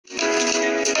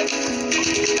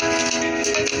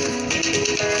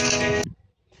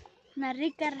la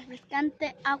rica,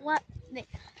 refrescante agua de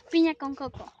piña con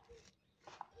coco.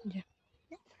 Ya.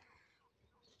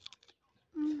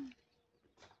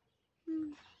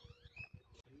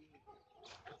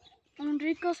 Un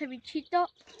rico cevichito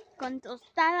con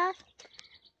tostadas.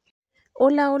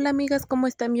 Hola amigas, ¿cómo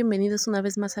están? Bienvenidos una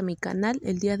vez más a mi canal.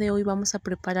 El día de hoy vamos a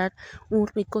preparar un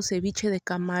rico ceviche de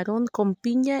camarón con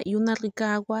piña y una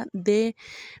rica agua de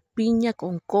piña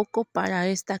con coco para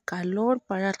esta calor,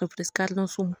 para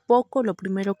refrescarnos un poco. Lo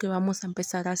primero que vamos a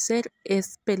empezar a hacer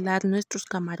es pelar nuestros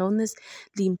camarones,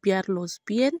 limpiarlos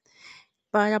bien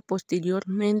para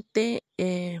posteriormente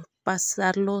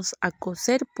pasarlos a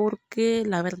cocer, porque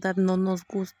la verdad no nos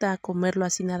gusta comerlo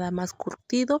así nada más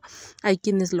curtido. Hay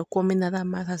quienes lo comen nada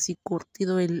más así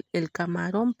curtido el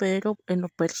camarón, pero en lo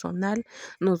personal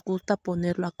nos gusta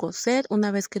ponerlo a cocer.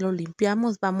 Una vez que lo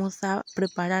limpiamos, vamos a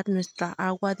preparar nuestra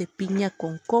agua de piña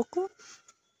con coco.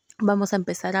 Vamos a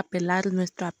empezar a pelar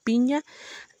nuestra piña,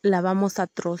 la vamos a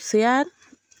trocear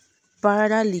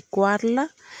para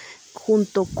licuarla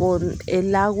junto con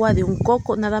el agua de un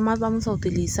coco. Nada más vamos a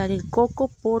utilizar el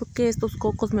coco porque estos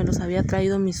cocos me los había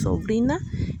traído mi sobrina.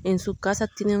 En su casa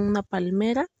tienen una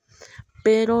palmera,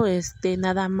 pero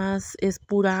nada más es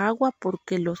pura agua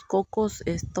porque los cocos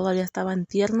todavía estaban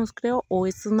tiernos, creo, o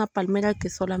es una palmera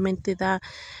que solamente da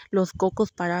los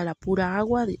cocos para la pura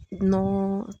agua.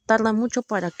 No tarda mucho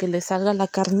para que le salga la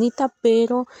carnita,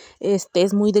 pero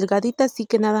es muy delgadita, así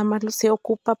que nada más se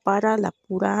ocupa para la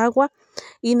pura agua.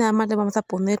 Y nada más le vamos a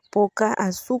poner poca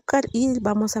azúcar y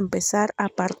vamos a empezar a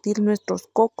partir nuestros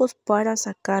cocos para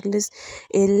sacarles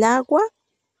el agua.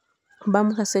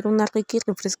 Vamos a hacer una rica y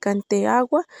refrescante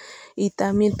agua y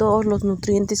también todos los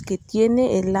nutrientes que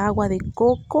tiene el agua de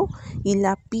coco y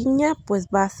la piña, pues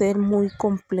va a ser muy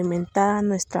complementada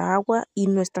nuestra agua y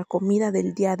nuestra comida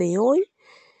del día de hoy.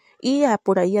 Y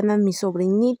por ahí andan mis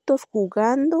sobrinitos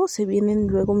jugando, se vienen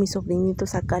luego mis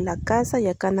sobrinitos acá a la casa y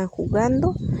acá andan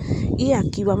jugando. Y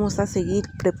aquí vamos a seguir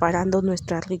preparando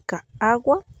nuestra rica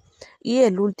agua y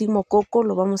el último coco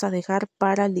lo vamos a dejar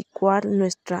para licuar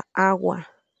nuestra agua.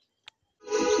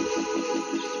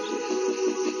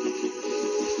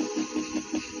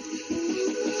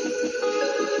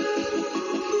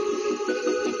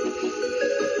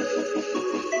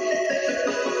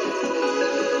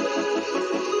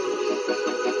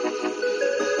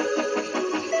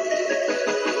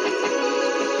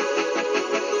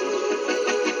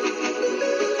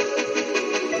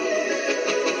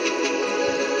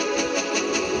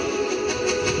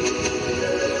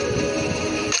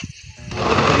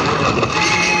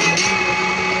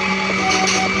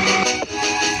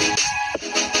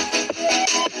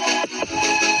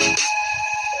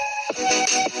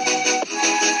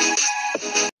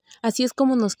 Así es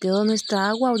como nos quedó nuestra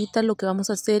agua. Ahorita lo que vamos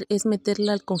a hacer es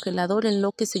meterla al congelador en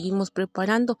lo que seguimos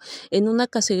preparando. En una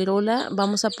cacerola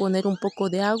vamos a poner un poco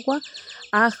de agua,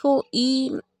 ajo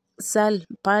y sal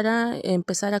para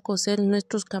empezar a cocer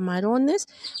nuestros camarones.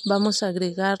 Vamos a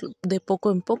agregar de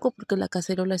poco en poco porque la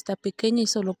cacerola está pequeña y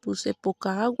solo puse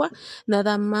poca agua.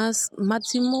 Nada más,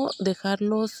 máximo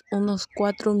dejarlos unos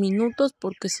 4 minutos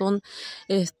porque son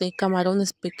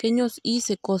camarones pequeños y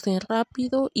se cocen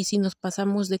rápido, y si nos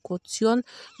pasamos de cocción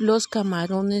los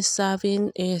camarones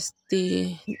saben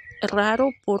raro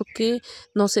porque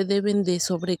no se deben de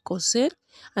sobrecocer.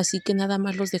 Así que nada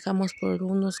más los dejamos por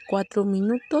unos 4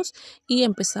 minutos y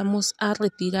empezamos a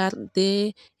retirar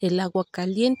de el agua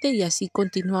caliente, y así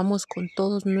continuamos con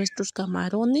todos nuestros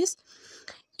camarones.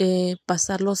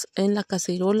 Pasarlos en la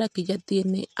cacerola que ya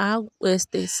tiene agua,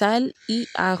 sal y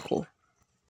ajo.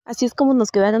 Así es como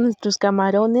nos quedaron nuestros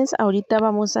camarones. Ahorita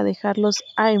vamos a dejarlos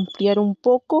a enfriar un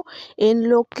poco en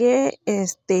lo que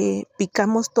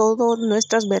picamos todas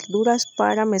nuestras verduras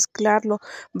para mezclarlo.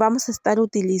 Vamos a estar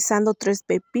utilizando 3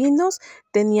 pepinos,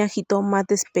 tenía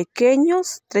jitomates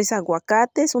pequeños, 3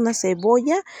 aguacates, una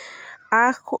cebolla,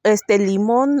 ajo,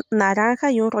 limón,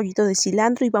 naranja y un rollito de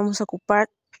cilantro, y vamos a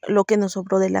ocupar lo que nos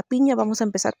sobró de la piña. Vamos a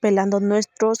empezar pelando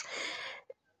nuestro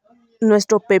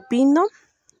pepino.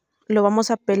 Lo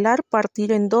vamos a pelar,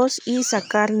 partir en 2 y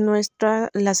sacar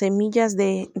las semillas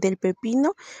del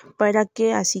pepino para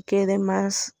que así quede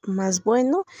más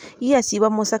bueno. Y así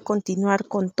vamos a continuar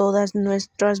con todas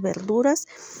nuestras verduras,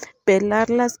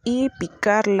 pelarlas y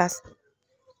picarlas.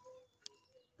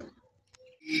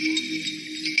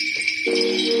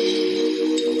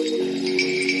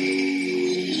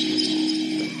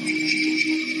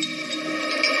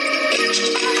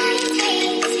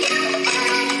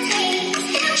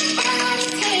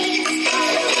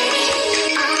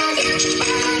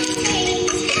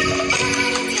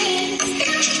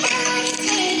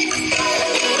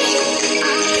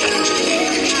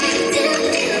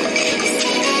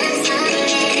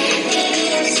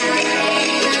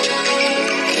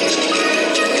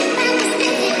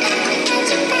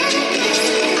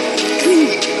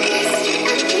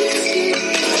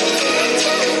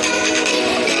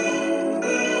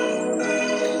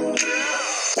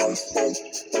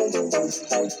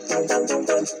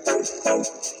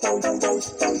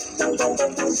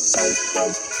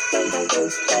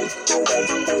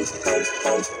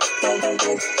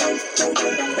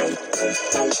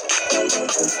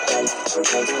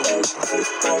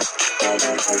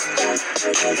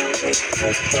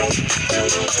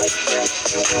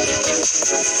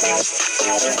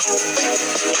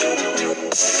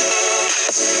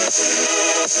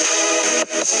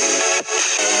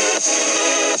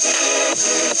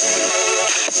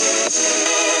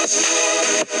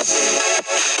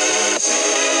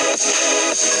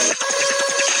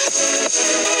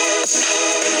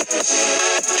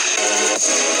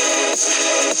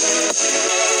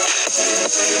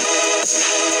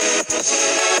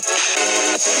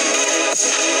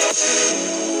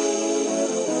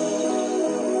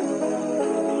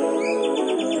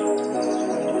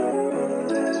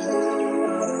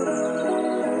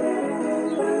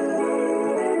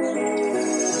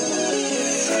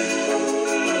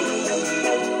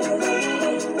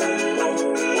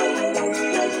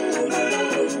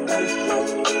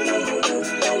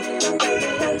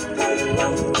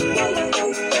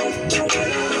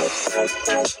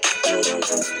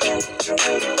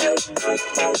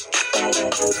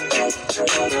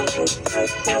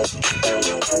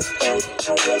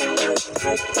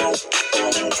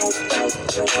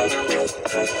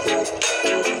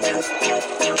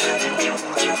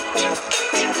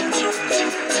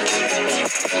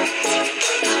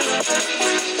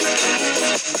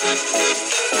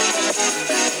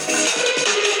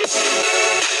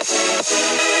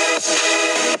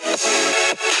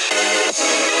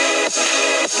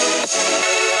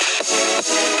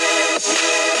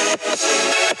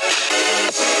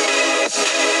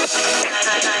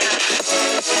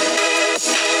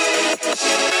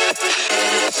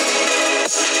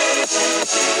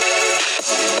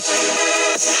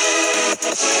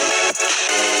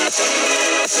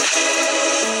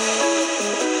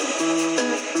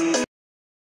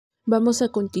 Vamos a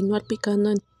continuar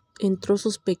picando en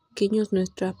trozos pequeños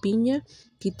nuestra piña,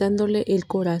 quitándole el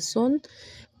corazón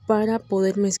para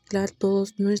poder mezclar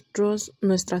todos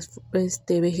nuestras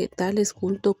vegetales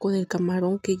junto con el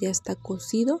camarón que ya está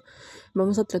cocido.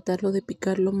 Vamos a tratarlo de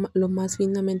picarlo lo más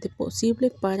finamente posible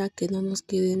para que no nos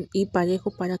queden, y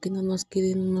parejo, para que no nos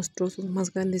queden unos trozos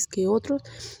más grandes que otros.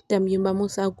 También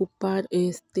vamos a ocupar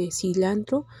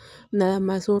cilantro, nada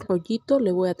más un rollito.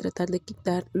 Le voy a tratar de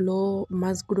quitar lo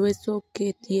más grueso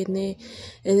que tiene,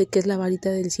 que es la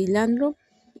varita del cilantro,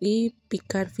 y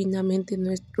picar finamente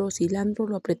nuestro cilantro.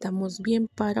 Lo apretamos bien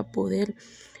para poder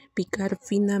picar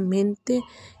finamente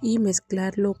y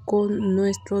mezclarlo con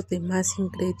nuestros demás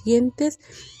ingredientes.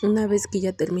 Una vez que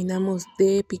ya terminamos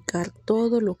de picar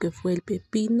todo lo que fue el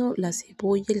pepino, la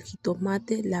cebolla, el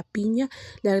jitomate, la piña,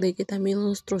 le agregué también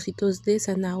unos trocitos de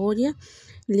zanahoria,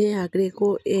 le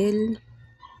agrego el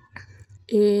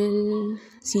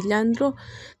cilantro.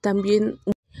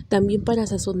 También para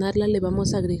sazonarla le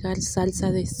vamos a agregar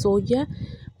salsa de soya,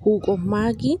 jugo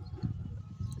Maggi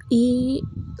y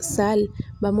sal.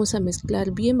 Vamos a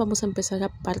mezclar bien. Vamos a empezar a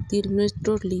partir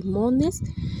nuestros limones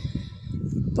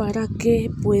para que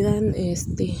puedan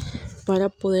para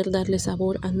poder darle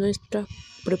sabor a nuestra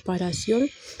preparación.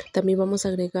 También vamos a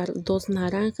agregar 2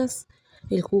 naranjas,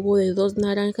 el jugo de 2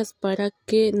 naranjas, para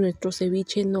que nuestro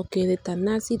ceviche no quede tan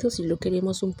ácido. Si lo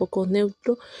queremos un poco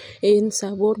neutro en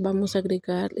sabor, vamos a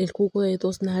agregar el jugo de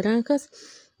 2 naranjas.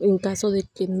 En caso de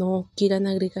que no quieran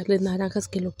agregarle naranjas,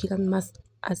 que lo quieran más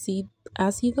así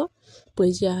ácido,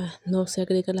 pues ya no se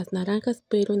agregan las naranjas,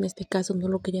 pero en este caso no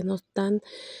lo queríamos tan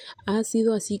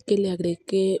ácido, así que le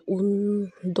agregué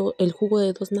el jugo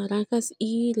de 2 naranjas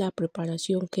y la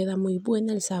preparación queda muy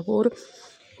buena. El sabor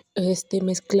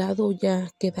mezclado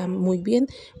ya queda muy bien.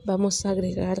 Vamos a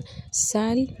agregar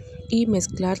sal y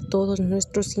mezclar todos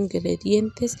nuestros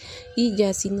ingredientes, y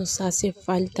ya si nos hace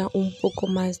falta un poco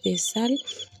más de sal,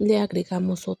 le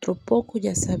agregamos otro poco.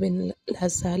 Ya saben, la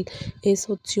sal es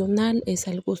opcional, es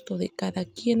al gusto de cada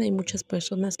quien. Hay muchas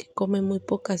personas que comen muy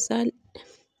poca sal.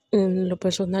 En lo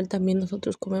personal también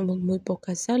nosotros comemos muy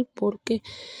poca sal porque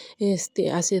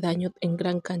hace daño en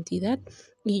gran cantidad.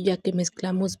 Y ya que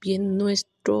mezclamos bien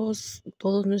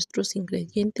todos nuestros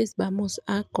ingredientes, vamos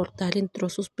a cortar en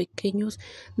trozos pequeños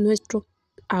nuestro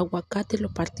aguacate.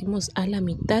 Lo partimos a la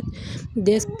mitad,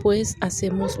 después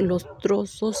hacemos los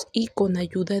trozos y con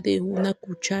ayuda de una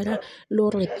cuchara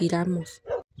lo retiramos.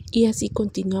 Y así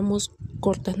continuamos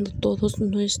cortando todos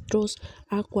nuestros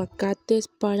aguacates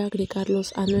para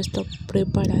agregarlos a nuestra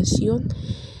preparación,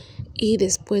 y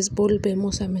después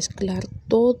volvemos a mezclar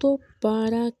todo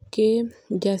para que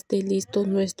ya esté listo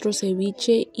nuestro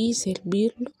ceviche y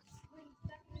servirlo.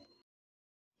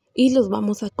 Y los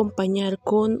vamos a acompañar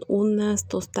con unas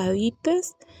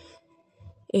tostaditas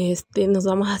Nos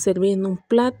vamos a servir en un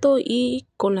plato y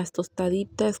con las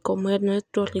tostaditas comer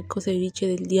nuestro rico ceviche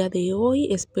del día de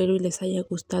hoy. Espero y les haya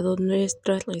gustado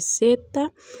nuestra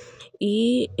receta.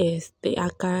 Y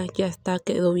acá ya está,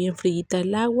 quedó bien frita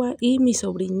el agua y mi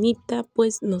sobrinita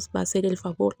pues nos va a hacer el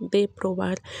favor de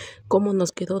probar cómo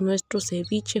nos quedó nuestro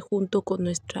ceviche junto con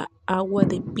nuestra agua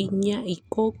de piña y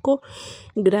coco.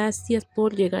 Gracias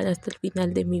por llegar hasta el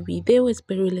final de mi video,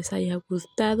 espero y les haya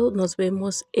gustado. Nos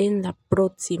vemos en la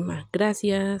próxima.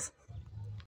 Gracias.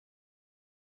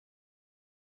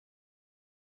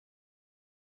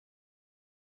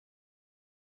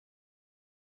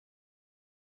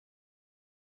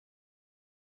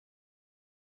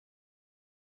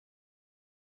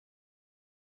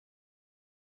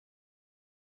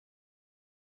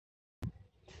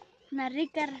 Una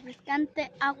rica,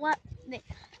 refrescante agua de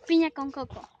piña con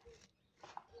coco.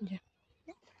 Ya.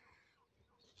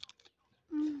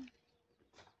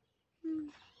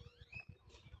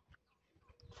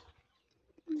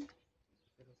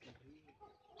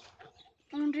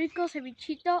 Un rico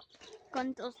cevichito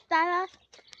con tostadas.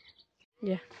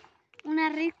 Ya.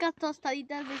 Unas ricas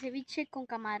tostaditas de ceviche con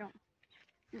camarón.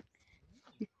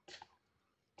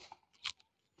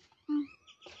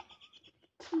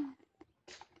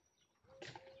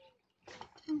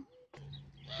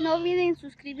 No olviden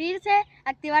suscribirse,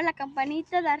 activar la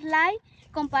campanita, dar like,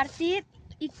 compartir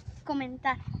y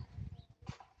comentar.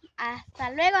 Hasta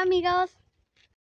luego, amigos.